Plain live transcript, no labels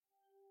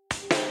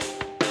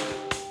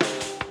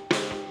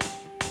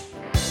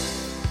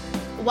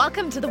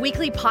Welcome to the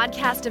weekly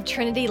podcast of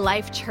Trinity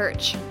Life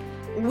Church.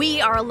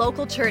 We are a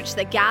local church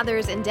that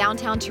gathers in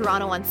downtown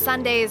Toronto on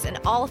Sundays and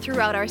all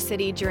throughout our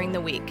city during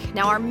the week.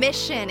 Now, our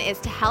mission is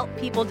to help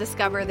people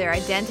discover their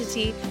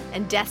identity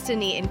and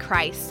destiny in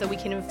Christ so we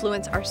can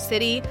influence our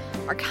city,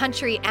 our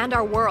country, and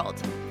our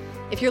world.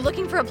 If you're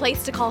looking for a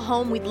place to call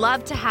home, we'd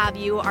love to have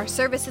you. Our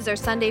services are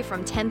Sunday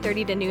from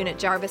 10:30 to noon at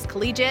Jarvis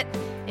Collegiate.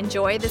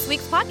 Enjoy this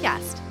week's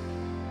podcast.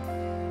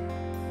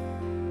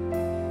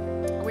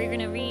 We're going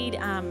to read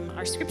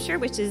our scripture,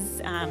 which is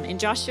in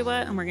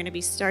Joshua, and we're going to be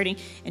starting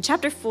in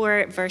chapter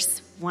 4,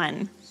 verse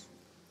 1.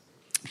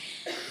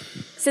 It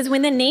says,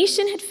 "When the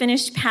nation had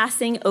finished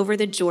passing over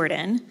the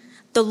Jordan,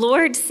 the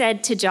Lord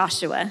said to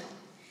Joshua,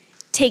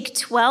 'Take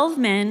 12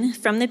 men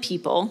from the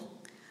people,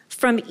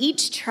 from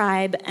each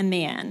tribe a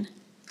man,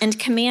 and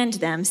command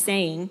them,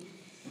 saying,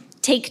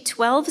 Take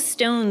 12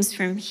 stones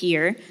from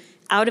here,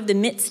 out of the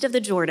midst of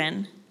the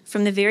Jordan,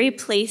 from the very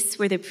place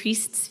where the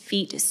priest's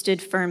feet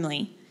stood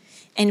firmly,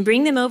 and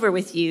bring them over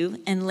with you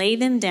and lay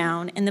them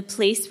down in the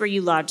place where you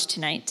lodge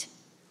tonight.'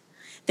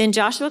 Then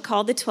Joshua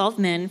called the 12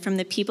 men from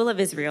the people of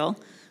Israel,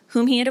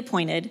 whom he had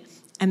appointed,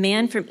 a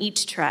man from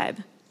each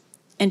tribe.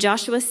 And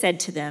Joshua said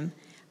to them,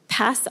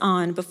 'Pass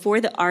on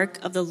before the ark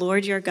of the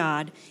Lord your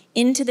God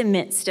into the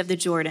midst of the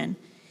Jordan,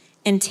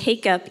 and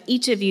take up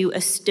each of you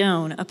a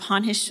stone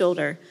upon his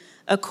shoulder,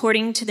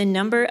 according to the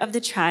number of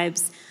the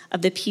tribes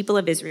of the people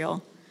of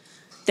Israel,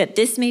 that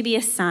this may be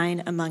a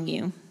sign among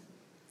you.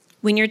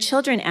 When your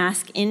children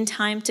ask in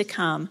time to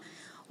come,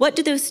 what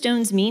do those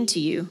stones mean to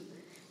you?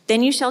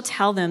 Then you shall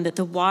tell them that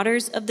the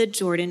waters of the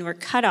Jordan were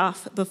cut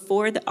off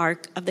before the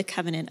ark of the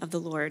covenant of the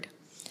Lord.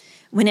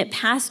 When it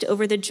passed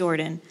over the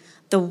Jordan,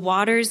 the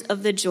waters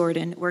of the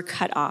Jordan were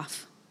cut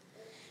off.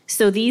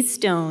 So these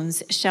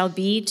stones shall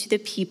be to the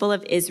people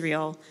of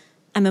Israel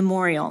a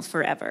memorial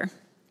forever.'"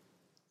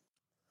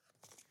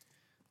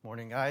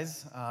 Morning,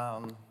 guys.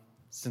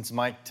 Since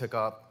Mike took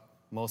up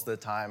most of the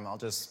time, I'll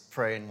just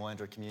pray and we'll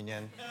enter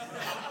communion.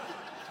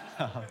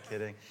 I'm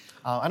kidding.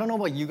 I don't know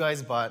about you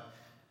guys, but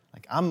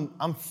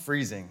I'm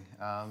freezing.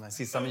 I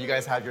see some of you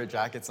guys have your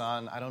jackets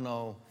on. I don't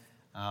know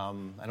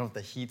if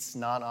the heat's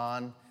not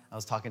on. I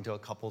was talking to a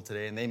couple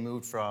today, and they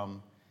moved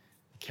from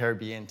the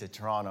Caribbean to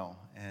Toronto,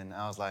 and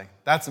I was like,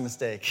 that's a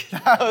mistake.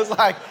 I was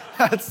like,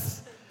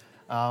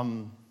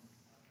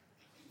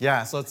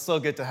 so it's so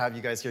good to have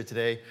you guys here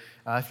today.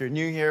 If you're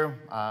new here,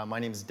 my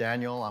name is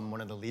Daniel. I'm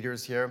one of the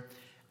leaders here.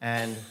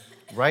 And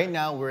right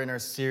now we're in our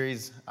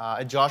series,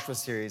 a Joshua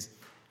series,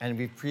 and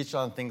we've preached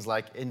on things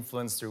like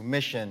influence through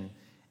mission,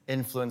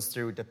 influence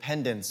through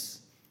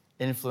dependence,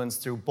 influence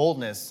through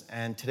boldness,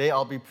 and today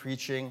I'll be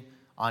preaching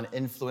on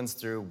influence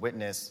through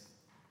witness.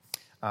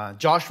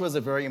 Joshua is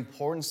a very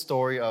important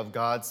story of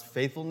God's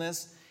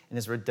faithfulness and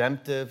his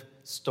redemptive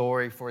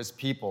story for his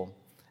people.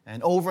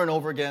 And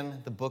over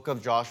again, the book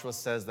of Joshua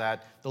says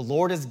that the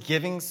Lord is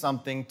giving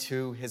something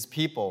to his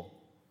people.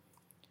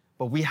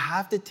 But we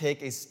have to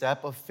take a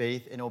step of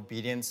faith and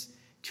obedience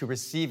to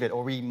receive it,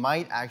 or we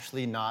might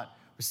actually not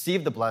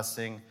receive the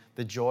blessing,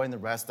 the joy, and the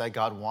rest that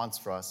God wants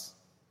for us.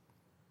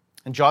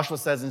 And Joshua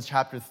says in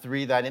chapter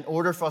 3 that in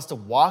order for us to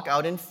walk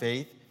out in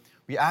faith,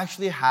 we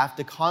actually have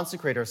to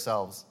consecrate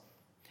ourselves.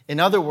 In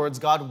other words,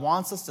 God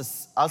wants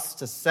us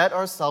to set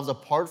ourselves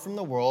apart from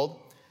the world,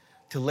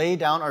 to lay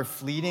down our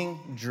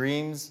fleeting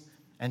dreams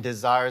and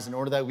desires in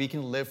order that we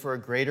can live for a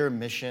greater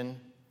mission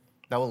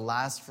that will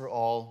last for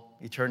all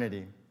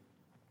eternity.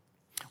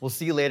 We'll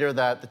see later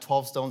that the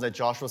 12 stones that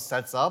Joshua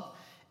sets up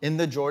in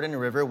the Jordan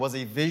River was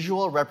a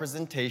visual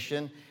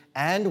representation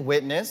and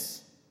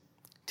witness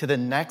to the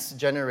next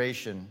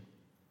generation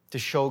to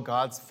show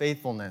God's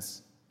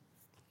faithfulness.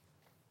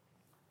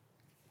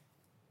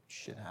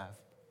 Should have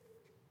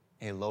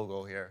a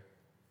logo here.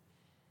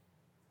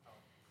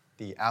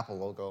 The Apple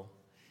logo.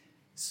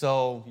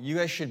 So you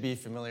guys should be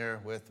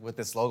familiar with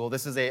this logo.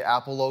 This is a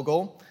Apple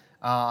logo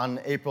on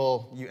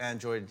April, you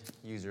Android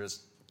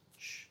users.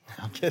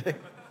 I'm kidding.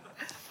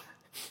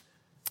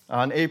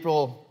 On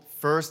April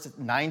 1st,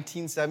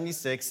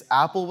 1976,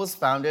 Apple was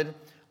founded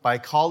by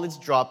college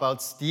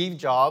dropouts Steve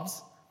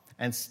Jobs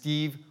and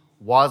Steve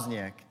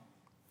Wozniak,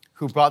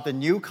 who brought the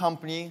new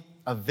company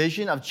a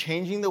vision of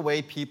changing the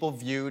way people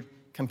viewed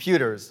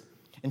computers.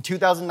 In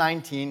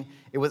 2019,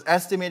 it was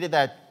estimated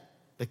that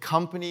the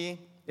company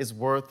is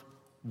worth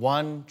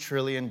 $1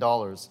 trillion.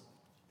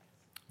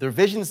 Their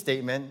vision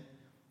statement,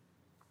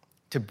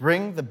 to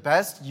bring the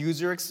best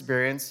user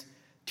experience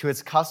to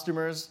its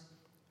customers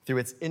through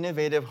its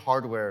innovative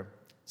hardware,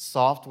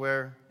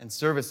 software, and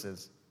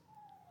services.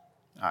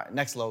 All right,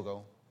 next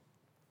logo.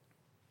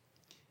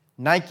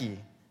 Nike.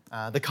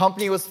 The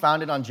company was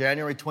founded on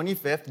January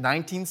 25th,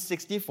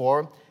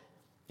 1964.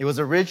 It was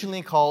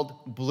originally called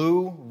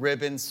Blue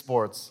Ribbon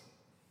Sports,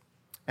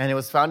 and it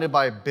was founded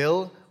by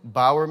Bill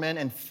Bowerman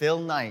and Phil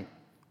Knight,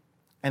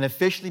 and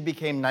officially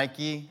became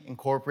Nike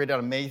Incorporated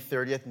on May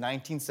 30th,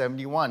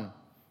 1971.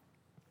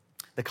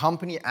 The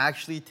company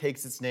actually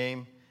takes its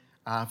name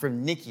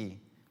from Nike,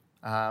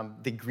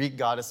 the Greek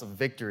goddess of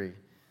victory.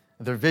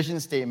 Their vision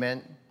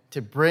statement,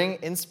 to bring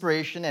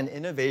inspiration and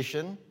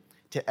innovation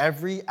to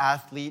every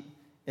athlete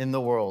in the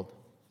world.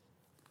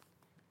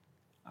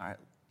 All right,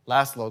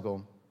 last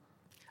logo.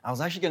 I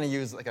was actually going to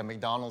use like a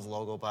McDonald's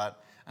logo,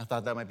 but I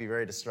thought that might be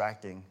very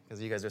distracting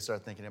because you guys would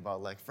start thinking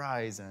about like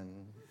fries and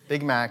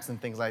Big Macs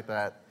and things like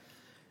that.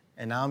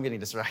 And now I'm getting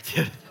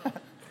distracted.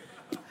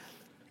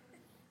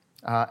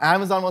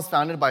 Amazon was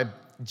founded by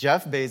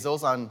Jeff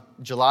Bezos on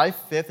July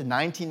 5th,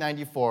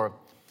 1994.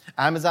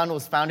 Amazon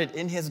was founded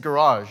in his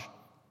garage.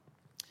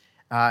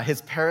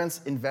 His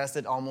parents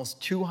invested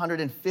almost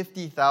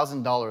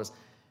 $250,000.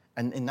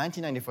 And in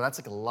 1994, that's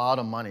like a lot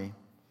of money.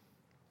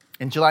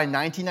 In July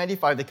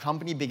 1995, the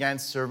company began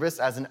service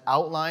as an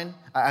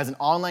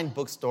online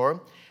bookstore,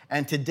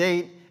 and to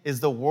date is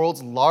the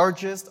world's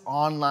largest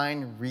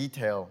online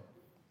retail.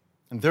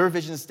 And their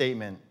vision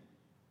statement: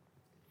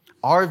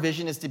 our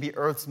vision is to be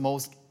Earth's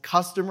most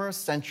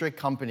customer-centric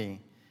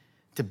company,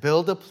 to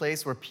build a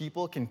place where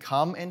people can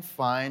come and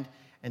find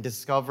and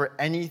discover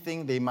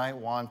anything they might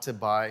want to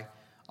buy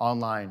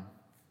online.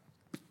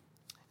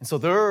 And so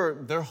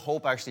their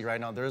hope actually right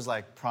now, there's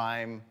like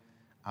Prime,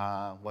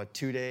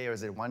 2-day or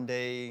is it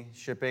 1-day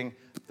shipping?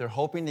 They're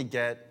hoping to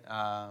get,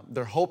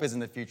 their hope is in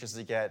the future is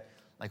to get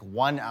like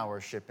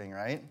 1-hour shipping,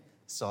 right?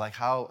 So like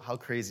how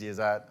crazy is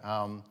that?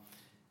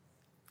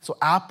 So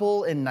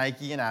Apple and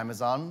Nike and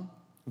Amazon,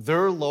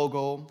 their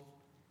logo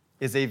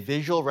is a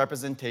visual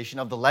representation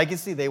of the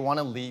legacy they want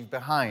to leave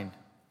behind.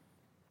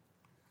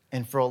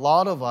 And for a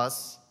lot of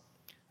us,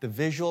 the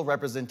visual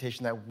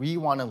representation that we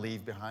want to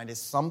leave behind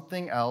is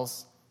something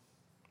else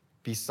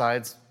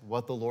besides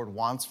what the Lord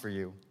wants for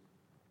you.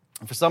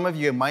 And for some of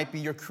you, it might be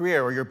your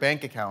career or your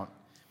bank account.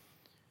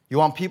 You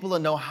want people to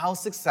know how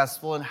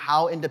successful and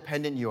how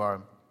independent you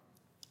are.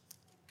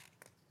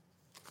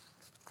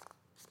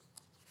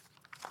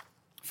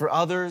 For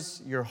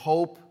others, your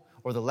hope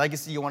or the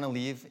legacy you want to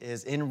leave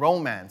is in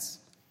romance.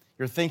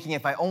 You're thinking,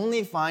 if I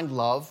only find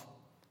love,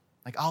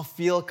 like I'll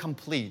feel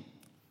complete.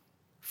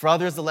 For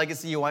others, the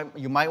legacy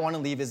you might want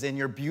to leave is in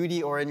your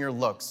beauty or in your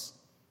looks.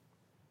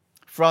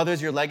 For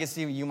others, your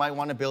legacy you might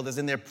want to build is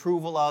in the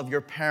approval of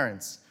your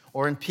parents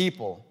or in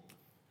people.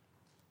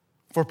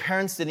 For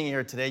parents sitting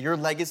here today, your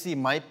legacy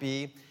might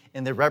be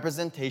in the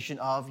representation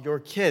of your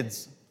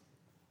kids,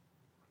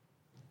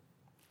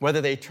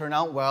 whether they turn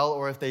out well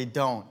or if they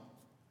don't.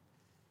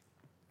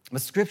 The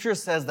scripture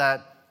says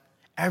that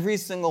every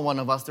single one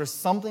of us, there's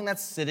something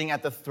that's sitting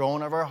at the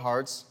throne of our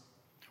hearts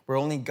where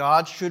only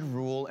God should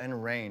rule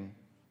and reign.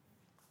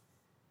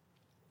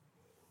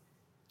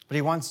 But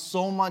He wants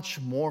so much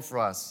more for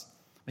us.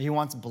 He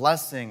wants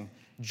blessing,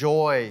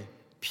 joy,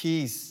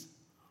 peace,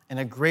 and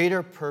a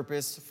greater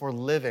purpose for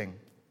living.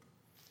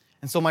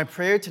 And so my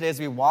prayer today as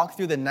we walk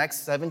through the next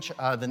seven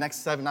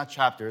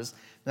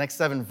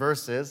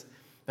verses,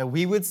 that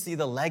we would see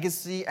the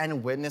legacy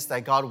and witness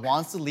that God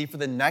wants to leave for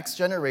the next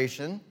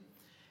generation,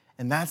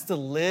 and that's to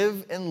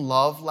live and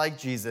love like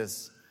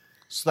Jesus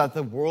so that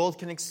the world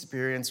can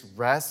experience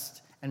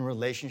rest and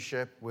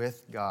relationship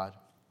with God.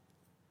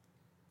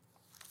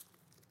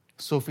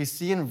 So if we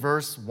see in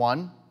verse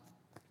 1,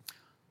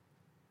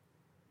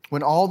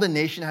 when all the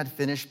nation had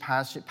finished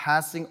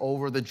passing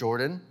over the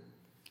Jordan,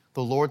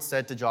 the Lord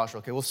said to Joshua,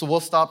 okay, well, so we'll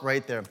stop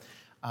right there.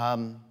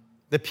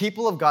 The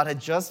people of God had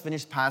just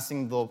finished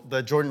passing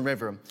the Jordan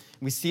River.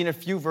 We see in a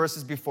few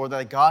verses before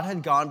that God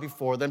had gone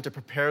before them to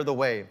prepare the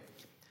way.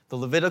 The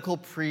Levitical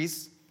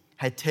priests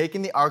had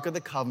taken the Ark of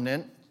the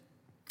Covenant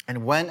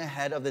and went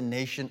ahead of the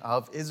nation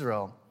of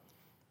Israel.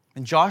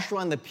 And Joshua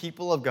and the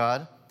people of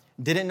God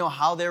didn't know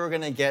how they were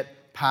going to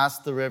get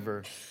past the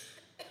river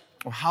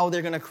or how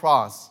they're going to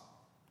cross.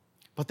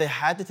 But they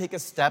had to take a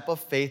step of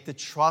faith to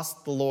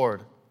trust the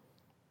Lord.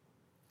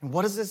 And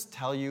what does this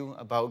tell you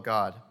about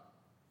God?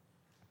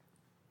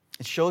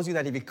 It shows you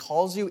that if He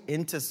calls you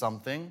into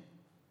something,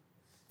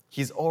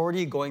 He's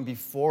already going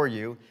before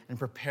you and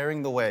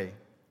preparing the way.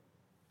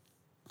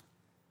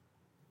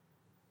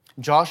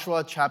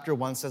 Joshua chapter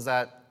 1 says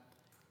that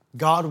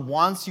God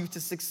wants you to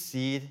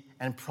succeed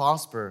and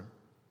prosper.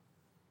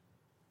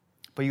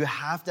 But you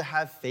have to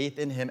have faith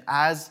in Him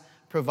as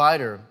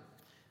provider.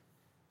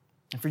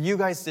 And for you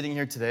guys sitting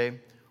here today,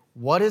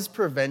 what is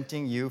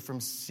preventing you from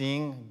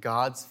seeing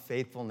God's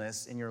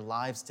faithfulness in your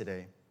lives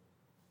today?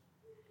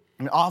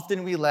 And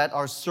often we let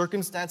our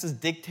circumstances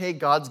dictate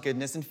God's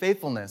goodness and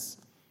faithfulness.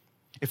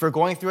 If we're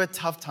going through a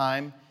tough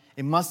time,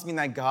 it must mean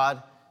that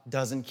God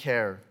doesn't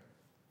care.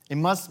 It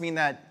must mean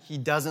that He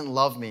doesn't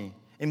love me.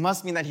 It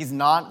must mean that He's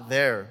not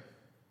there.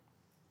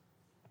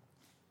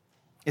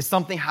 If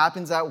something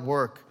happens at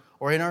work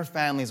or in our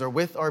families or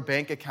with our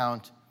bank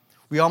account,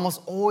 we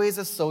almost always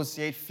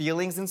associate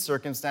feelings and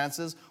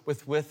circumstances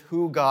with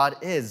who God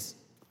is.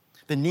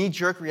 The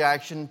knee-jerk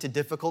reaction to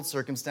difficult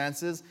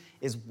circumstances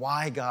is,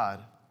 why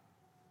God?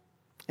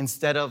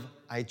 Instead of,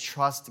 I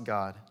trust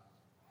God.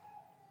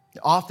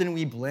 Often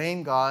we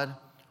blame God,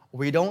 or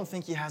we don't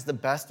think He has the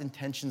best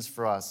intentions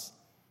for us.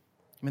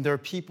 I mean, there are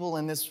people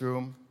in this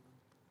room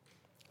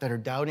that are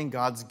doubting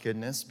God's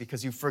goodness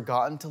because you've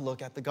forgotten to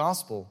look at the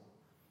gospel.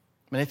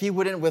 I mean, if He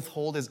wouldn't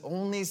withhold His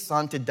only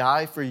Son to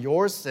die for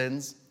your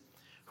sins,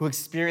 who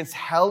experienced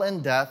hell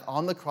and death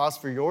on the cross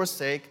for your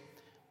sake,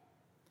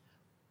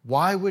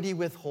 why would he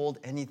withhold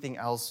anything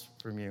else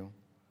from you?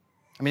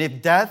 I mean, if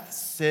death,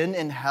 sin,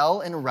 and hell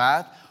and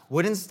wrath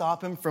wouldn't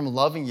stop him from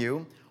loving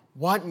you,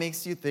 what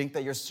makes you think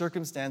that your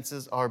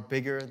circumstances are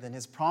bigger than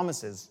his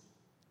promises?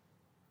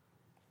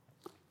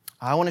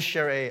 I want to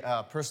share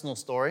a personal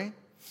story.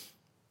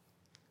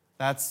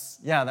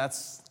 That's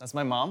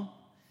my mom.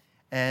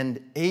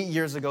 And 8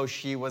 years ago,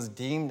 she was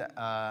deemed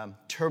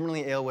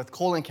terminally ill with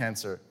colon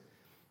cancer.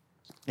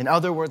 In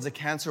other words, the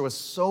cancer was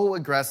so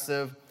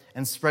aggressive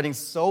and spreading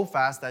so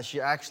fast that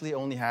she actually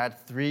only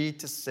had 3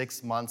 to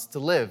 6 months to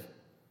live.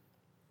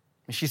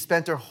 And she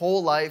spent her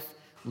whole life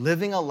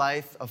living a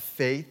life of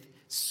faith,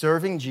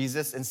 serving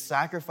Jesus, and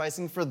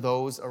sacrificing for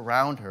those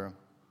around her.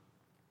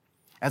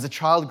 As a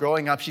child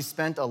growing up, she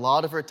spent a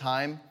lot of her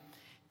time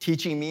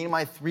teaching me and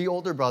my 3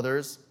 older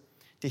brothers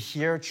to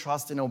hear,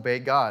 trust, and obey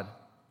God.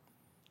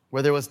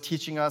 Whether it was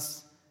teaching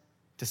us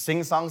to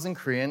sing songs in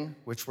Korean,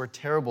 which we're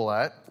terrible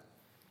at,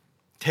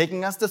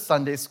 taking us to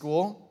Sunday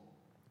school,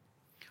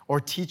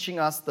 or teaching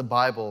us the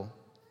Bible.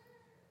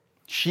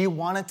 She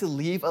wanted to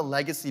leave a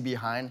legacy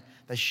behind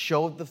that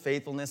showed the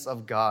faithfulness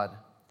of God.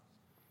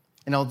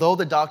 And although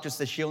the doctor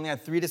said she only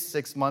had 3 to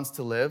 6 months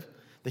to live,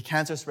 the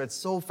cancer spread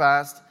so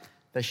fast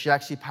that she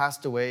actually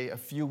passed away a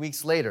few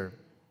weeks later.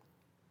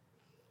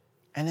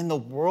 And in the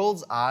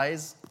world's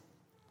eyes,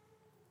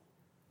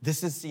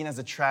 this is seen as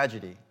a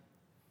tragedy.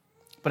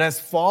 But as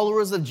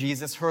followers of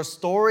Jesus, her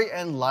story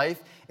and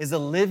life is a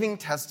living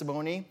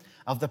testimony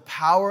of the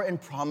power and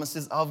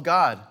promises of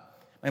God.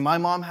 And my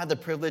mom had the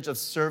privilege of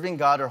serving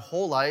God her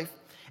whole life,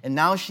 and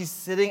now she's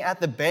sitting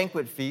at the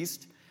banquet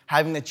feast,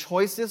 having the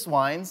choicest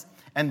wines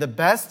and the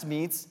best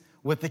meats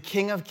with the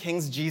King of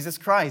Kings, Jesus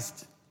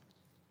Christ.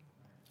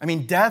 I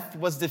mean, death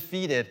was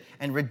defeated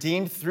and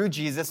redeemed through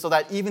Jesus so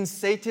that even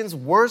Satan's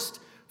worst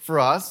for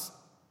us,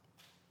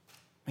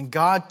 and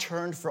God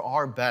turned for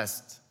our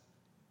best.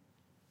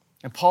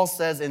 And Paul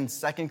says in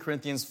 2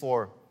 Corinthians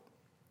 4,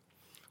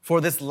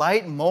 "For this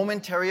light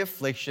momentary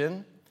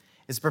affliction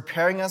is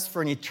preparing us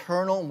for an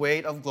eternal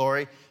weight of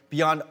glory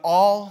beyond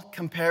all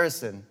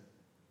comparison.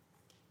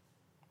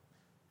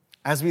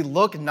 As we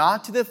look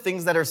not to the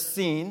things that are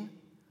seen,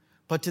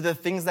 but to the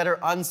things that are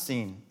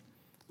unseen.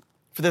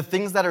 For the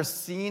things that are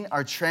seen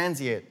are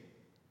transient,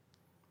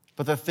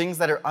 but the things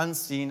that are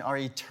unseen are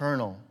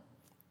eternal.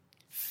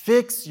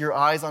 Fix your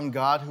eyes on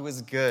God who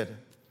is good,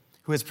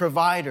 who is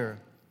provider,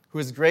 who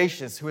is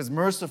gracious, who is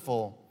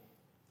merciful,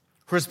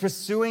 who is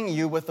pursuing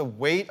you with a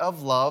weight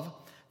of love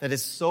that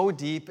is so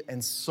deep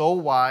and so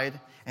wide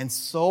and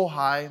so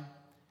high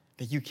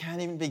that you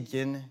can't even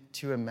begin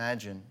to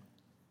imagine."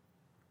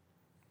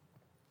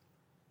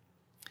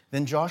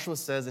 Then Joshua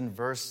says in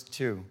verse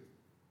 2,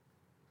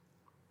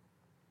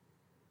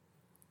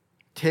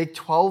 Take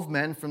 12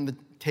 men from the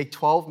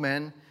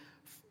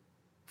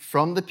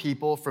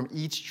people, from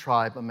each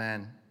tribe a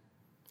man,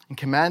 and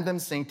command them,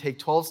 saying, Take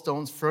 12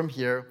 stones from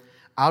here,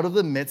 out of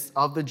the midst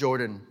of the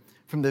Jordan,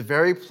 from the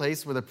very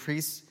place where the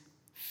priest's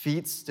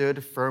feet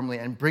stood firmly,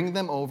 and bring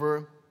them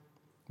over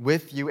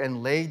with you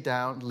and lay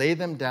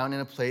them down in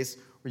a place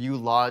where you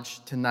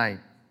lodge tonight.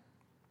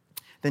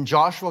 Then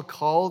Joshua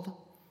called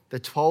the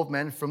 12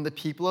 men from the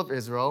people of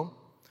Israel,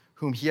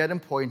 whom he had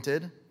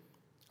appointed,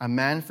 a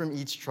man from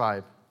each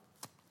tribe.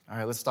 All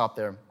right, let's stop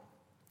there.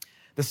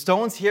 The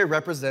stones here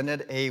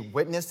represented a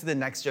witness to the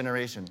next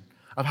generation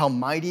of how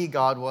mighty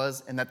God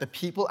was and that the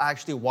people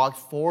actually walked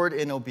forward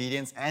in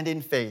obedience and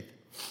in faith.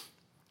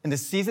 In the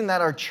season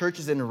that our church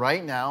is in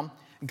right now,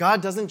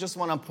 God doesn't just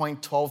want to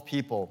appoint 12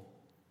 people.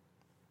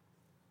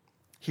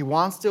 He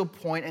wants to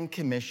appoint and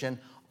commission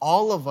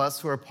all of us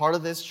who are part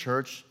of this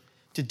church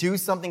to do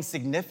something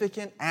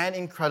significant and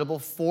incredible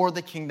for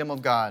the kingdom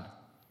of God.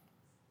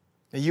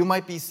 Now, you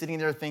might be sitting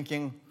there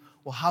thinking,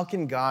 well, how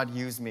can God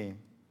use me?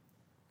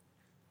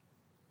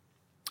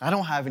 I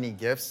don't have any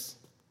gifts.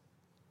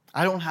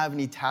 I don't have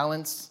any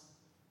talents.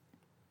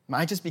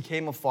 I just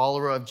became a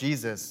follower of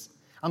Jesus.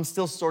 I'm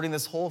still sorting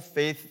this whole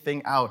faith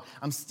thing out.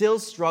 I'm still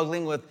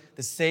struggling with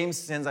the same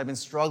sins I've been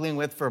struggling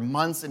with for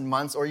months and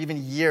months or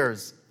even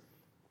years.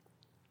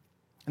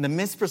 And the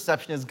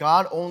misperception is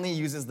God only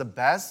uses the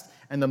best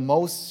and the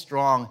most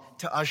strong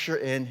to usher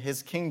in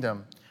his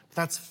kingdom. But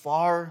that's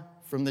far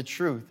from the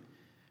truth.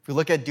 If we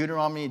look at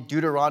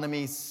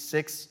Deuteronomy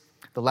 6,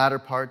 the latter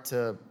part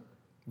to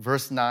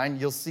verse 9,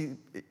 you'll see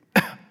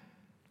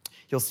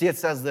it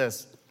says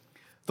this: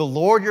 "The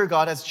Lord your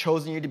God has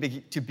chosen you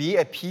to be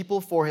a people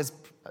for his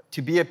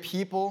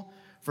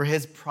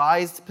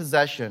prized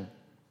possession,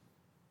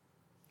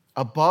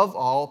 above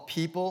all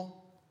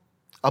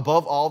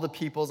the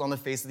peoples on the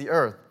face of the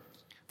earth.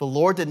 The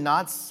Lord did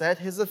not set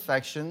his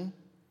affection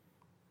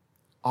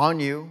on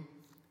you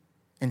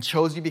and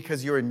chose you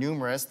because you are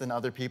numerous than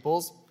other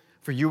peoples,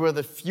 for you were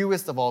the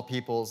fewest of all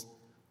peoples,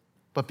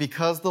 but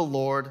because the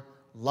Lord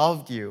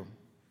loved you.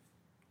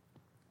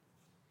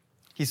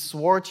 He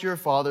swore to your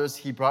fathers,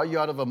 he brought you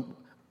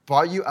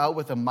out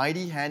with a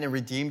mighty hand and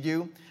redeemed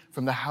you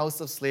from the house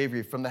of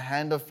slavery, from the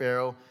hand of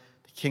Pharaoh,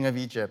 the king of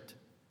Egypt.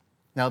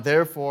 Now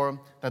therefore,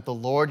 that the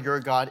Lord your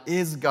God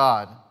is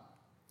God,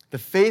 the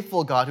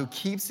faithful God who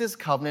keeps his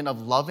covenant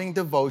of loving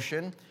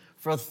devotion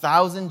for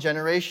 1,000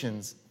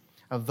 generations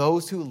of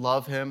those who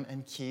love him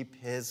and keep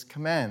his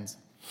commands.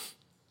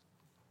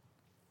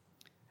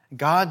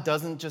 God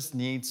doesn't just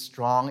need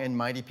strong and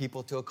mighty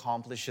people to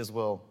accomplish his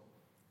will,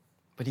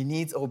 but he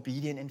needs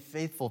obedient and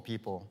faithful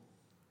people.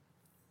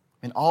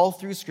 And all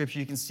through Scripture,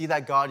 you can see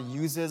that God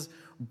uses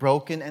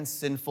broken and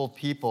sinful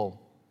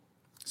people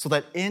so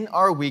that in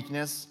our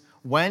weakness,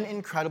 when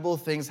incredible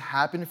things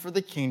happen for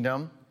the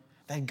kingdom,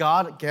 that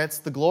God gets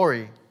the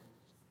glory.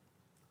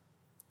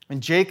 When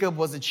Jacob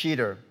was a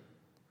cheater,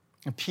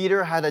 and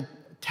Peter had a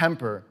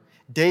temper,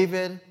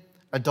 David,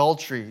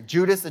 adultery,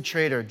 Judas, a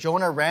traitor,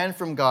 Jonah ran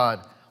from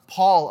God,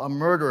 Paul, a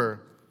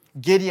murderer,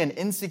 Gideon,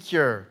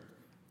 insecure,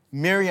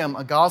 Miriam,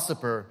 a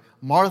gossiper,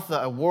 Martha,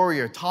 a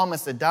warrior,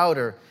 Thomas, a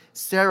doubter,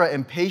 Sarah,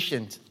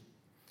 impatient,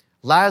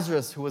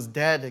 Lazarus, who was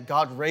dead,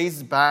 God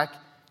raised back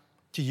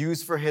to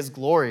use for his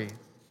glory.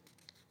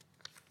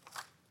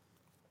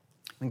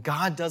 And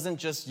God doesn't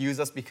just use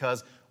us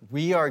because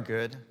we are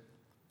good,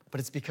 but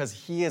it's because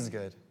he is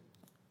good.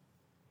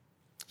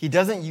 He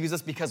doesn't use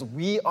us because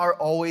we are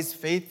always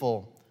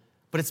faithful,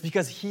 but it's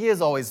because he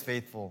is always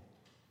faithful.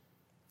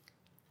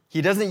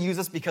 He doesn't use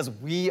us because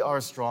we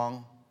are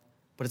strong,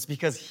 but it's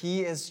because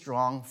he is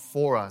strong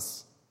for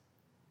us.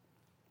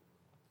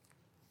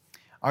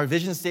 Our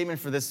vision statement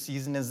for this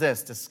season is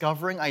this: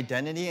 discovering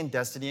identity and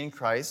destiny in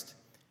Christ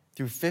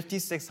through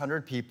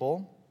 5,600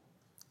 people,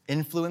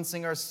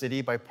 influencing our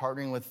city by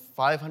partnering with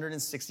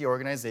 560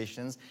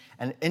 organizations,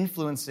 and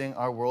influencing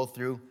our world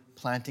through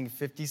planting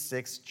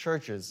 56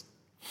 churches.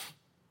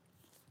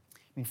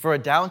 For a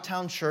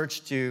downtown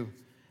church to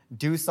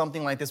do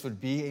something like this would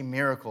be a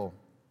miracle.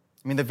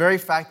 The very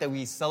fact that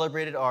we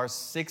celebrated our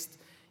 6th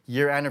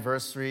year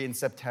anniversary in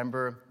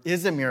September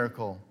is a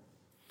miracle.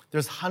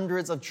 There's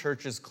hundreds of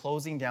churches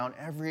closing down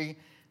every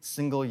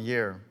single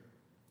year.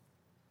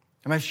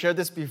 And I've shared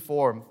this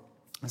before.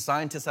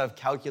 Scientists have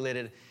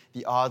calculated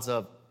the odds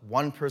of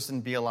one person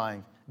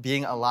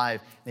being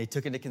alive. They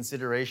took into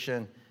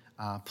consideration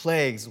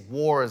plagues,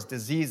 wars,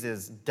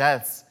 diseases,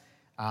 deaths,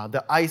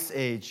 the ice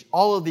age,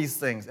 all of these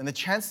things. And the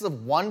chances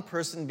of one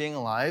person being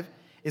alive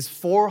is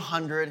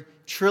 400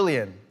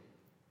 trillion.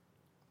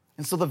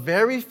 And so the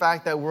very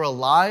fact that we're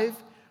alive,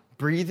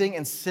 breathing,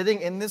 and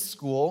sitting in this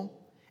school,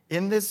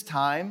 in this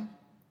time,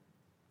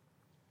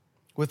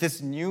 with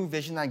this new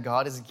vision that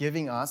God is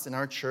giving us in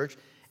our church,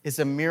 is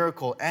a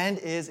miracle and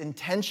is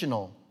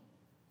intentional.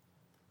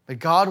 That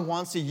God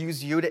wants to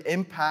use you to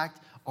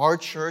impact our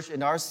church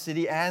and our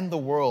city and the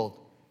world.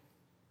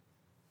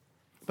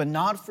 But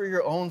not for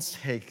your own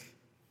sake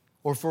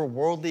or for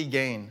worldly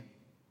gain,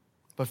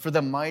 but for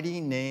the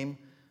mighty name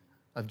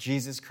of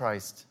Jesus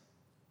Christ.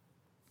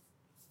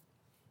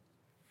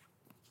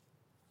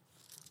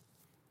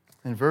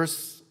 And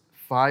verse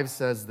 5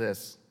 says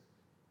this: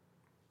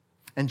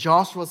 And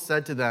Joshua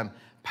said to them,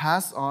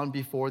 Pass on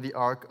before the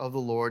ark of the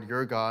Lord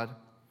your God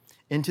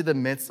into the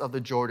midst of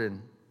the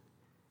Jordan,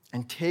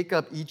 and take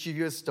up each of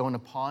you a stone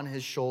upon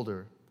his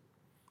shoulder,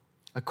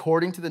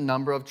 according to the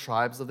number of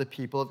tribes of the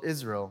people of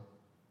Israel.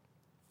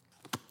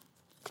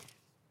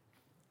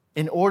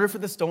 In order for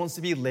the stones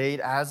to be laid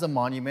as a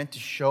monument to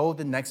show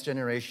the next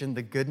generation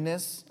the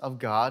goodness of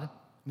God,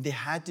 they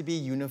had to be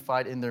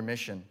unified in their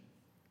mission.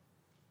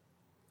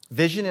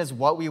 Vision is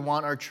what we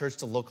want our church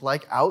to look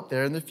like out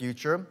there in the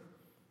future,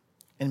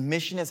 and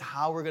mission is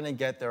how we're going to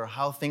get there,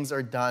 how things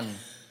are done.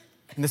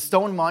 And the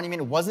stone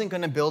monument wasn't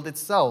going to build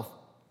itself.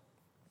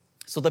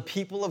 So the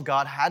people of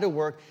God had to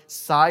work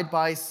side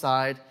by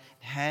side,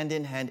 hand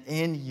in hand,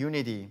 in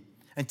unity.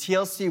 And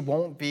TLC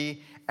won't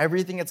be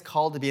everything it's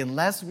called to be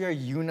unless we are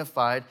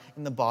unified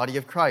in the body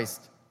of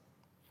Christ.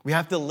 We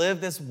have to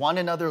live this one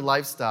another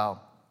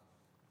lifestyle.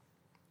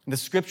 And the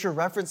scripture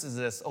references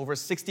this over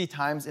 60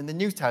 times in the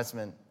New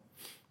Testament.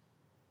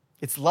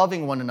 It's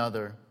loving one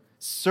another,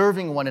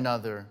 serving one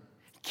another,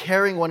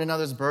 carrying one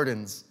another's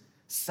burdens,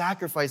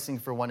 sacrificing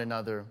for one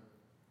another,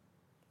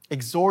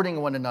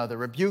 exhorting one another,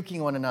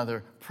 rebuking one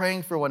another,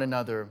 praying for one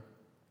another.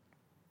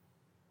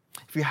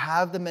 If you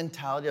have the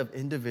mentality of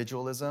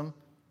individualism,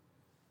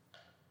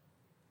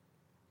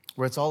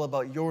 where it's all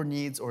about your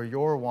needs or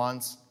your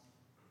wants,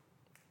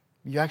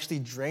 you actually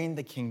drain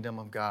the kingdom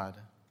of God.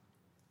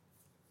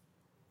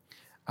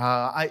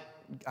 I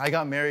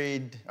got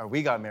married, or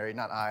we got married,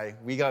 not I.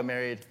 We got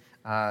married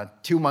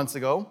 2 months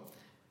ago,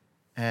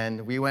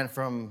 and we went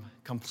from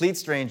complete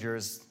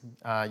strangers,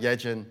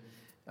 Yejin,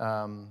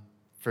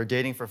 for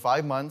dating for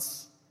 5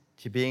 months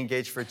to being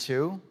engaged for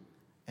 2,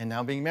 and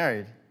now being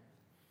married.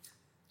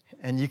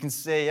 And you can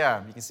say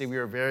we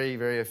were very,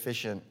 very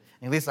efficient.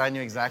 At least I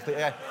knew exactly.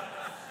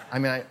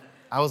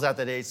 I was at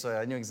that age, so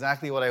I knew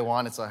exactly what I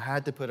wanted, so I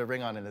had to put a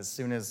ring on it as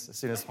soon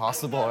as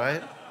possible,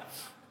 right?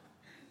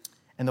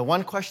 And the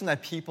one question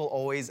that people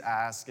always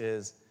ask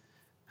is,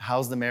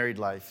 how's the married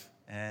life?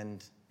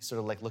 And you sort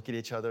of like look at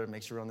each other,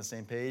 make sure we're on the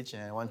same page,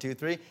 and 1, 2,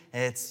 3.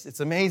 It's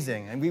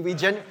amazing. And we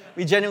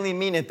genuinely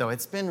mean it, though.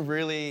 It's been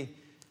really,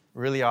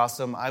 really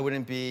awesome.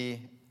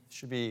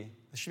 Should be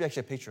there should be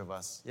actually a picture of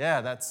us.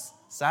 Yeah,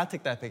 Seth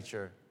took that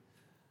picture.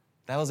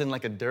 That was in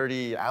like a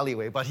dirty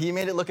alleyway, but he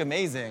made it look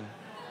amazing.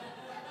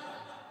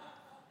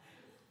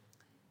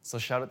 So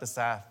shout out to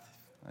Seth.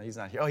 He's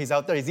not here. Oh, he's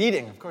out there. He's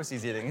eating. Of course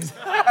he's eating.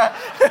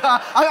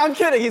 I'm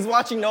kidding. He's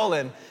watching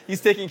Nolan.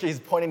 He's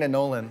pointing at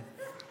Nolan.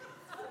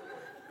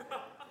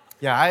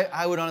 Yeah,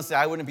 I would honestly,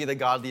 I wouldn't be the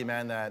godly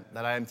man that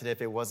I am today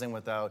if it wasn't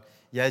without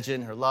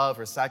Yejin, her love,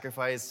 her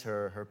sacrifice,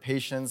 her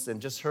patience, and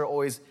just her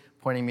always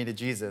pointing me to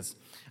Jesus.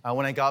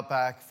 When we got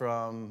back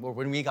from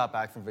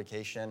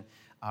vacation,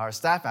 our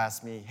staff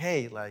asked me,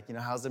 hey,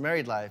 how's the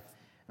married life?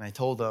 And I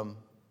told them,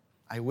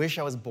 I wish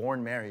I was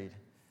born married.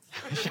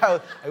 I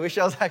wish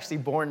I was actually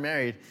born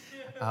married.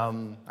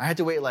 I had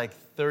to wait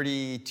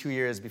 32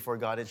 years before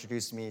God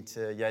introduced me to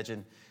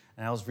Yejin.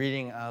 And I was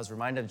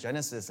reminded of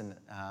Genesis, and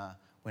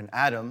when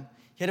Adam,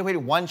 he had to wait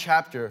one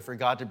chapter for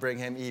God to bring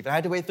him Eve. I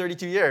had to wait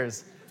 32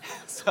 years.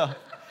 So,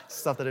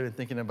 stuff that I've been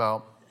thinking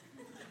about.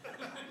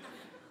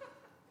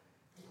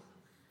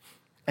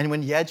 And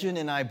when Yejin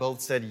and I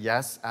both said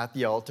yes at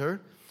the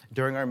altar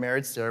during our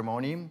marriage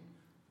ceremony,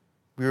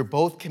 we were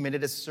both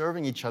committed to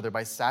serving each other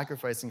by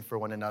sacrificing for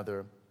one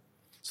another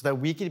so that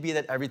we could be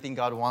that everything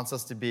God wants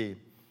us to be.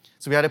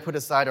 So we had to put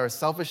aside our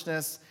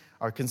selfishness,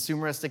 our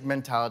consumeristic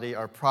mentality,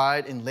 our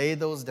pride, and lay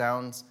those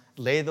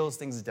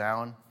things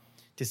down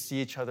to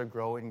see each other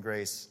grow in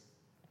grace.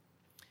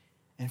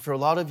 And for a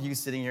lot of you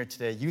sitting here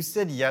today, you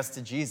said yes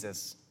to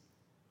Jesus,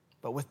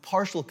 but with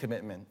partial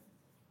commitment.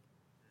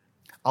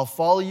 I'll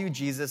follow you,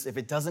 Jesus, if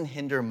it doesn't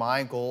hinder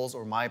my goals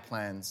or my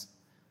plans.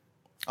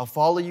 I'll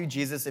follow you,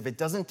 Jesus, if it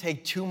doesn't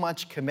take too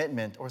much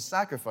commitment or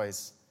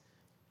sacrifice.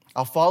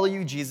 I'll follow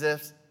you,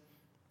 Jesus,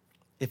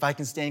 if I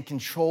can stay in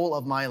control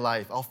of my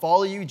life. I'll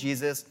follow you,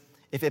 Jesus,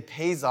 if it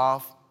pays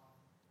off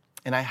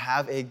and I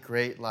have a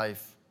great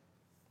life.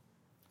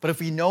 But if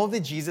we know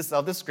the Jesus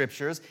of the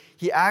Scriptures,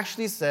 he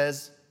actually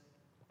says,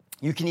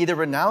 you can either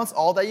renounce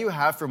all that you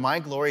have for my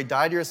glory,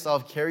 die to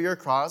yourself, carry your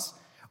cross,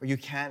 or you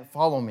can't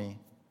follow me.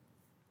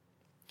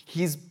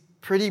 He's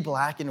pretty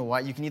black and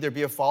white. You can either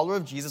be a follower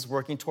of Jesus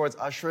working towards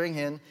ushering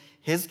in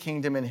his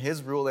kingdom and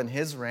his rule and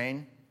his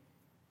reign,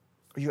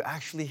 or you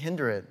actually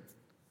hinder it.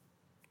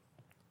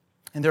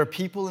 And there are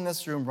people in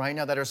this room right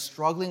now that are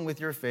struggling with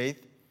your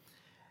faith,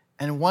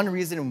 and one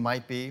reason it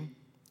might be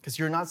because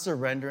you're not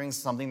surrendering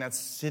something that's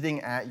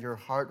sitting at your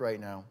heart right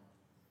now.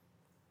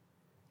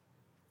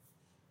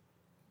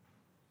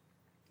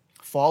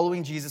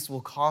 Following Jesus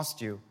will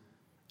cost you,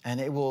 and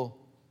it will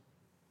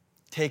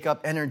take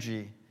up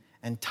energy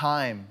and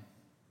time.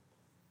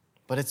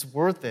 But it's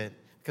worth it,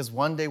 because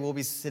one day we'll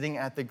be sitting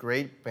at the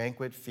great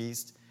banquet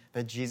feast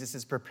that Jesus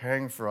is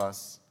preparing for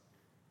us,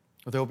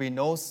 where there will be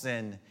no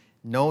sin,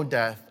 no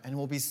death, and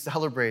we'll be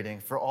celebrating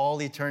for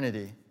all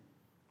eternity.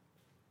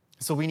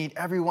 So we need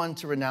everyone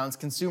to renounce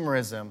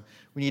consumerism.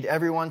 We need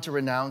everyone to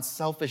renounce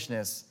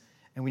selfishness.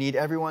 And we need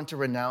everyone to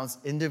renounce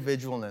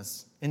individualism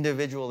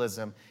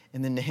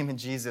in the name of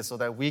Jesus so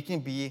that we can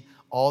be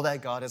all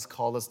that God has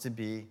called us to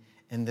be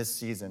in this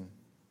season.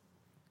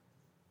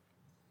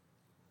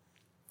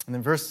 And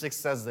then verse 6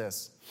 says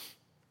this,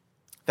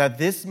 that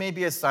this may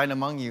be a sign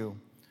among you.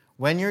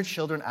 When your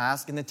children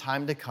ask in the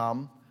time to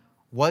come,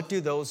 what do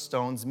those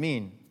stones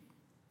mean?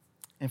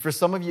 And for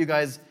some of you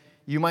guys,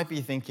 you might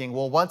be thinking,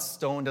 well, what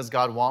stone does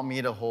God want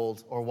me to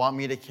hold or want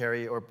me to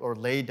carry or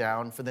lay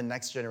down for the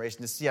next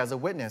generation to see as a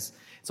witness?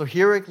 So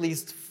here are at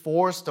least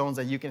 4 stones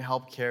that you can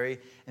help carry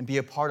and be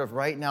a part of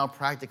right now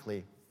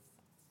practically.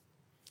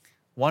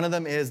 One of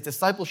them is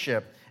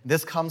discipleship.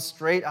 This comes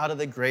straight out of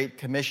the Great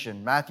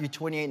Commission, Matthew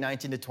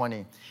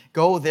 28:19-20.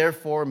 Go,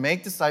 therefore,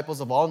 make disciples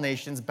of all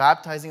nations,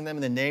 baptizing them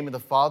in the name of the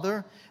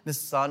Father, the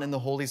Son, and the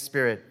Holy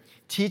Spirit,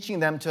 teaching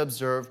them to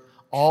observe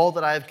all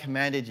that I have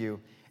commanded you.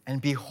 And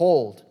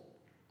behold,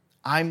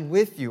 I'm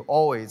with you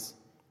always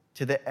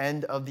to the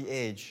end of the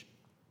age.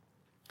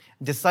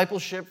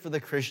 Discipleship for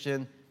the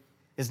Christian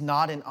is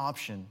not an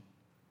option.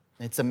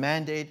 It's a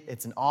mandate,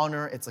 it's an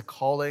honor, it's a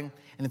calling,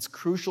 and it's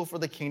crucial for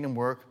the kingdom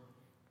work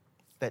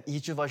that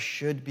each of us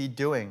should be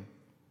doing.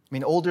 I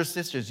mean, older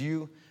sisters,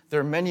 there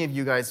are many of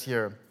you guys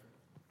here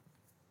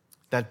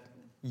that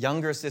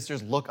younger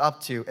sisters look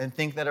up to and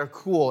think that are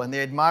cool and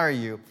they admire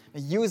you.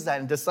 And use that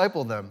and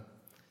disciple them.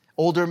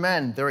 Older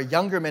men, there are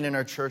younger men in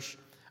our church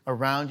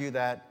around you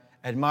that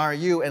admire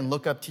you and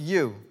look up to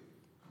you.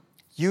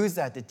 Use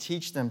that to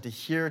teach them to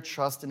hear,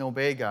 trust, and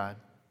obey God.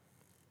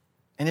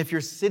 And if you're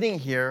sitting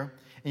here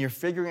and you're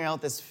figuring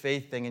out this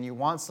faith thing and you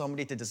want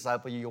somebody to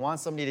disciple you, you want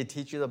somebody to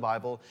teach you the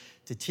Bible,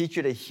 to teach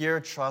you to hear,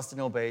 trust,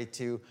 and obey,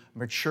 to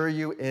mature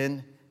you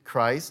in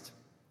Christ,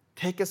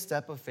 take a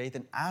step of faith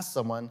and ask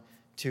someone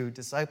to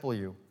disciple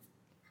you.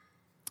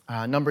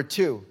 Number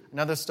 2,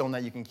 another stone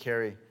that you can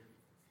carry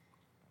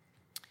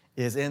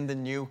is in the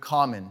New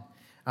Common.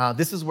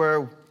 This is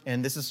where,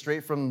 and this is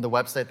straight from the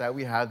website that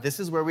we have, this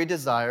is where we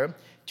desire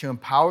to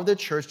empower the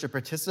church to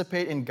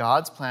participate in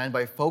God's plan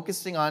by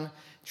focusing on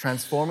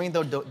transforming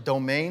the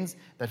domains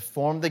that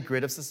form the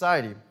grid of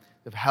society,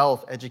 of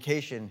health,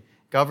 education,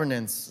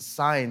 governance,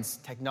 science,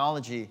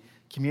 technology,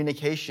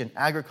 communication,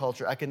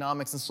 agriculture,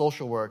 economics, and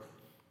social work.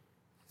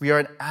 We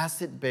are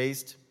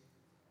asset-based.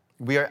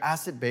 We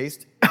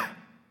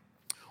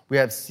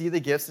have see the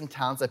gifts and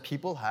talents that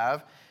people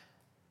have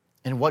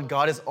and what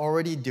God is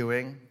already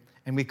doing,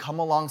 and we come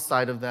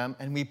alongside of them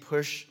and we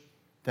push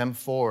them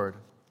forward.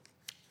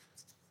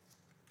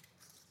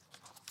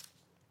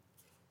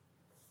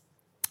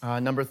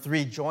 Number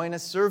 3, join a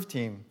serve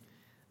team.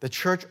 The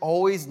church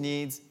always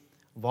needs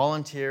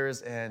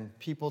volunteers and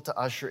people to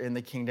usher in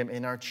the kingdom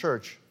in our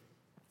church.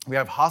 We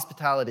have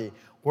hospitality,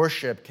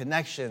 worship,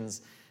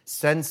 connections,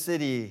 Send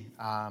City,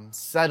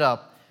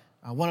 setup.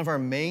 One of our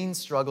main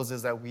struggles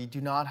is that we do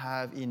not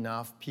have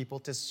enough people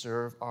to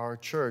serve our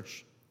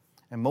church.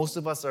 And most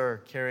of us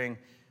are carrying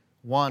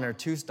 1 or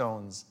 2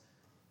 stones.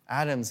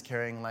 Adam's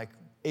carrying like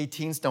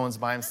 18 stones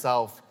by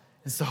himself.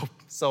 And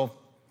so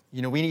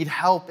we need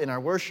help in our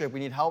worship. We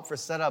need help for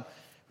setup.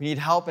 We need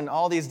help in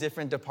all these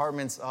different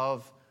departments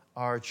of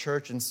our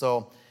church. And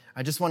so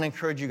I just want to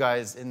encourage you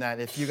guys in that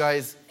if you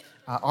guys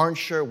aren't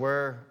sure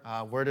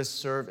where to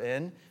serve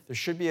in, there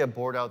should be a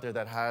board out there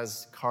that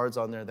has cards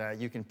on there that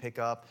you can pick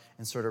up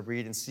and sort of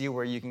read and see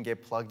where you can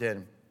get plugged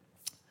in.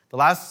 The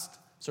last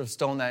sort of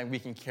stone that we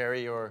can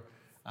carry or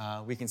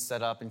we can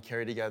set up and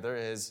carry together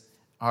is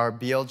our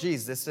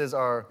BLGs. This is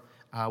our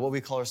what we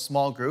call our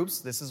small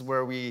groups. This is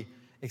where we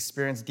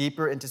experience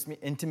deeper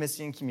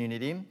intimacy and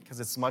community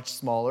because it's much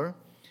smaller.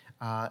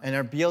 And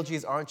our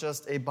BLGs aren't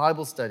just a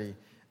Bible study,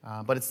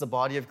 but it's the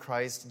body of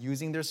Christ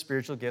using their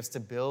spiritual gifts to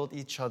build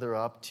each other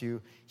up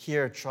to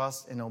hear,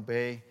 trust, and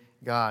obey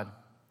God.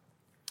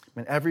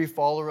 When every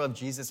follower of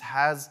Jesus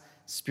has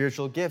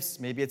spiritual gifts,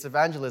 maybe it's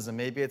evangelism,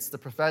 maybe it's the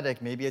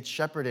prophetic, maybe it's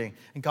shepherding,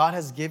 and God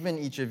has given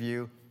each of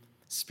you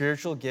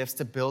spiritual gifts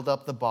to build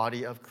up the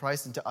body of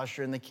Christ and to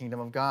usher in the kingdom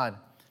of God.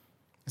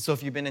 And so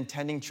if you've been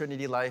attending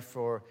Trinity Life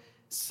for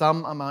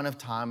some amount of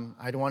time,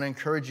 I'd want to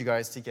encourage you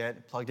guys to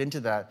get plugged into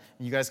that.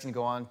 And you guys can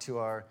go on to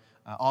our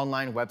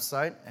online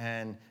website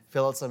and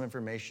fill out some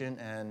information,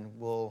 and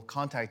we'll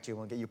contact you and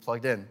we'll get you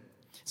plugged in.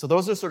 So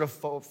those are sort of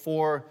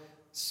 4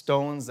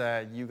 stones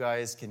that you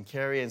guys can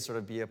carry and sort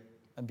of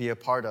be a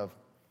part of.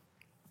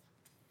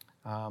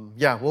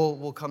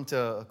 We'll come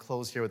to a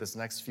close here with this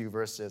next few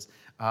verses.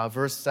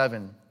 Verse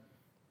 7.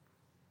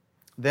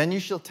 Then you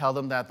shall tell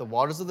them that the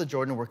waters of the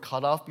Jordan were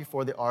cut off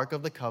before the ark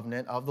of the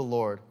covenant of the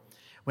Lord.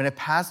 When it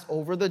passed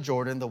over the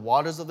Jordan, the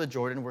waters of the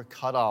Jordan were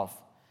cut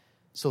off.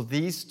 So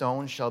these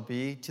stones shall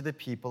be to the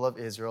people of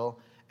Israel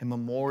a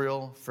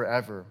memorial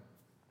forever.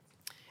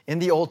 In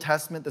the Old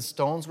Testament, the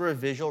stones were a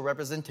visual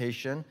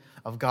representation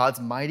of God's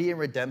mighty and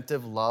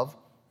redemptive love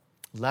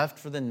left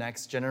for the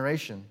next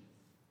generation.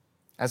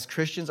 As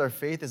Christians, our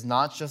faith is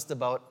not just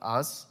about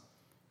us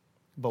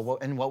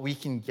and what we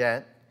can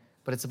get,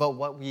 but it's about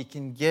what we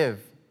can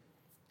give.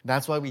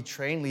 That's why we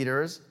train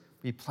leaders,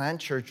 we plant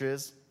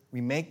churches,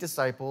 we make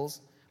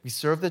disciples, we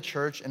serve the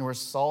church, and we're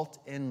salt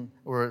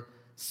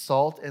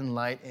and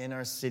light in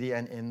our city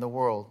and in the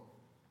world.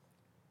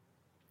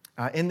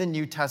 In the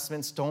New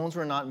Testament, stones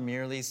were not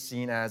merely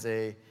seen as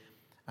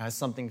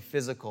something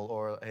physical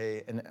or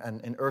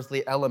an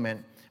earthly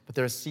element, but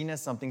they're seen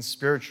as something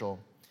spiritual.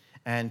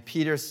 And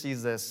Peter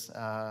sees this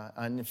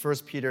in 1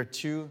 Peter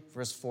 2,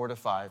 verse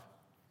 4-5.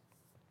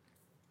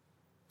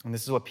 And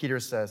this is what Peter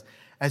says.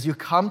 As you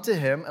come to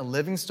him, a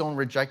living stone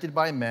rejected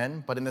by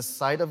men, but in the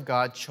sight of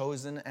God,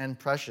 chosen and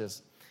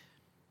precious.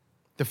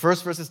 The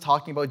first verse is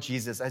talking about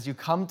Jesus. As you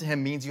come to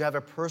him means you have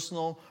a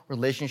personal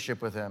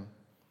relationship with him.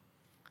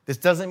 This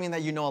doesn't mean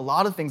that you know a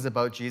lot of things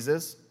about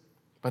Jesus,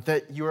 but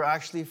that you are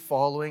actually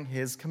following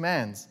his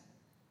commands.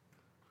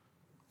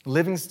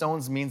 Living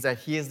stones means that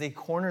he is the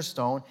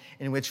cornerstone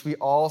in which we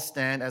all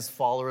stand as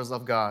followers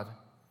of God.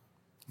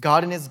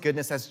 God in his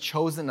goodness has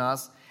chosen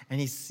us, and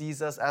he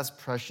sees us as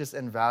precious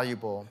and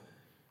valuable.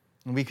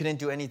 And we couldn't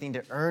do anything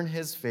to earn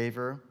his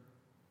favor,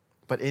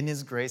 but in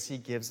his grace he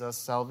gives us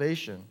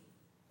salvation.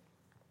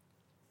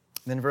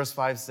 And then verse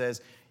 5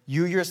 says,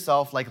 you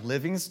yourself, like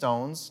living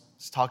stones,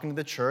 it's talking to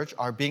the church,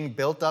 are being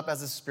built up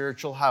as a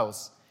spiritual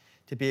house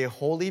to be a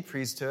holy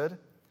priesthood,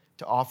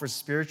 to offer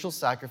spiritual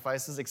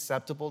sacrifices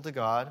acceptable to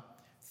God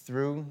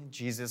through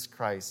Jesus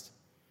Christ.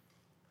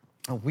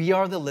 And we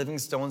are the living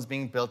stones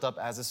being built up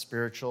as a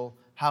spiritual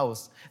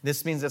house.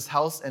 This means this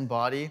house and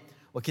body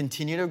will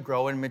continue to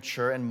grow and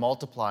mature and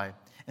multiply.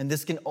 And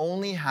this can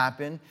only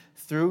happen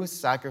through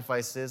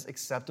sacrifices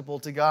acceptable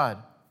to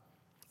God.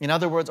 In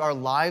other words, our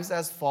lives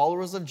as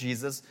followers of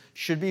Jesus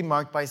should be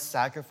marked by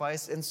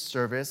sacrifice and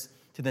service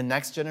to the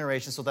next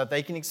generation so that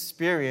they can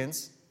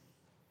experience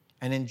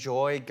and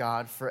enjoy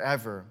God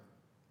forever.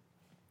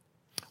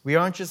 We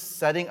aren't just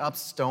setting up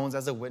stones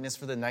as a witness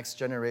for the next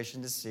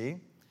generation to see,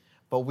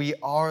 but we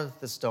are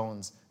the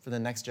stones for the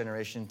next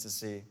generation to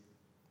see.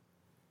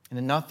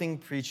 And nothing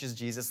preaches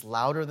Jesus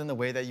louder than the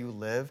way that you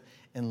live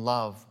and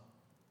love.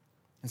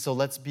 And so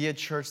let's be a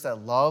church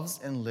that loves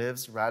and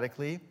lives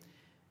radically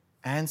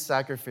and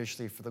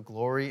sacrificially for the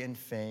glory and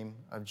fame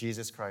of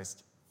Jesus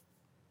Christ.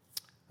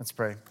 Let's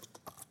pray.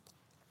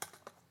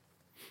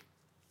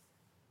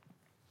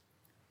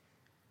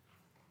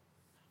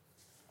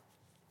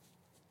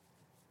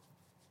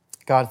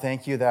 God,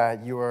 thank you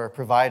that you are a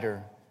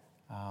provider.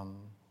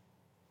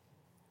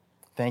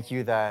 Thank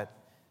you that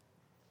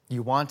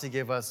you want to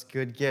give us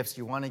good gifts.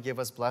 You want to give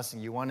us blessing.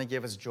 You want to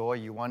give us joy.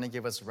 You want to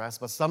give us rest.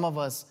 But some of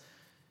us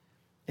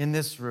in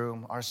this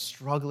room are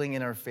struggling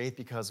in our faith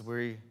because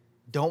we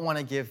don't want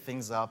to give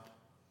things up.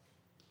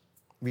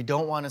 We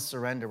don't want to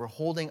surrender. We're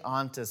holding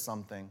on to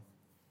something.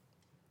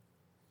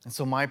 And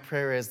so my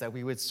prayer is that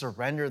we would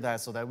surrender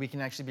that so that we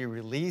can actually be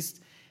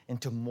released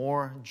into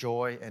more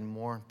joy and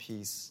more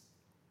peace.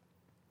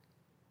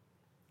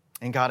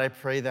 And God, I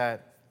pray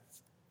that,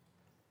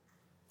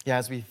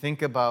 as we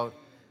think about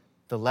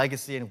the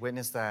legacy and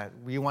witness that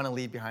we want to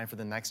leave behind for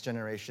the next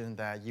generation,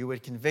 that you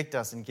would convict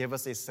us and give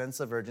us a sense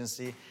of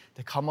urgency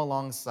to come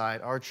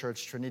alongside our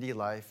church, Trinity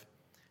Life,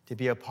 to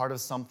be a part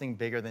of something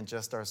bigger than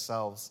just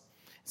ourselves.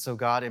 So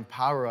God,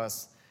 empower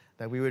us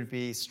that we would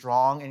be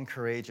strong and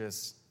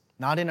courageous,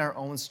 not in our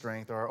own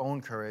strength or our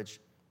own courage,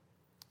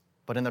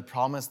 but in the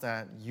promise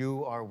that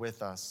you are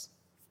with us.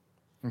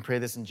 And pray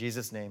this in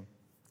Jesus' name.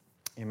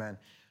 Amen.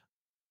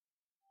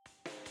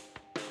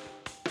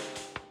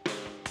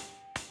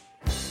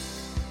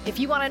 If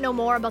you want to know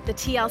more about the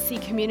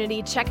TLC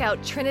community, check out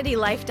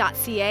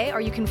trinitylife.ca, or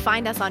you can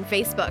find us on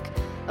Facebook.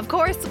 Of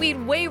course,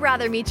 we'd way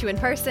rather meet you in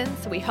person,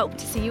 so we hope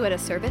to see you at a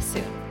service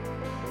soon.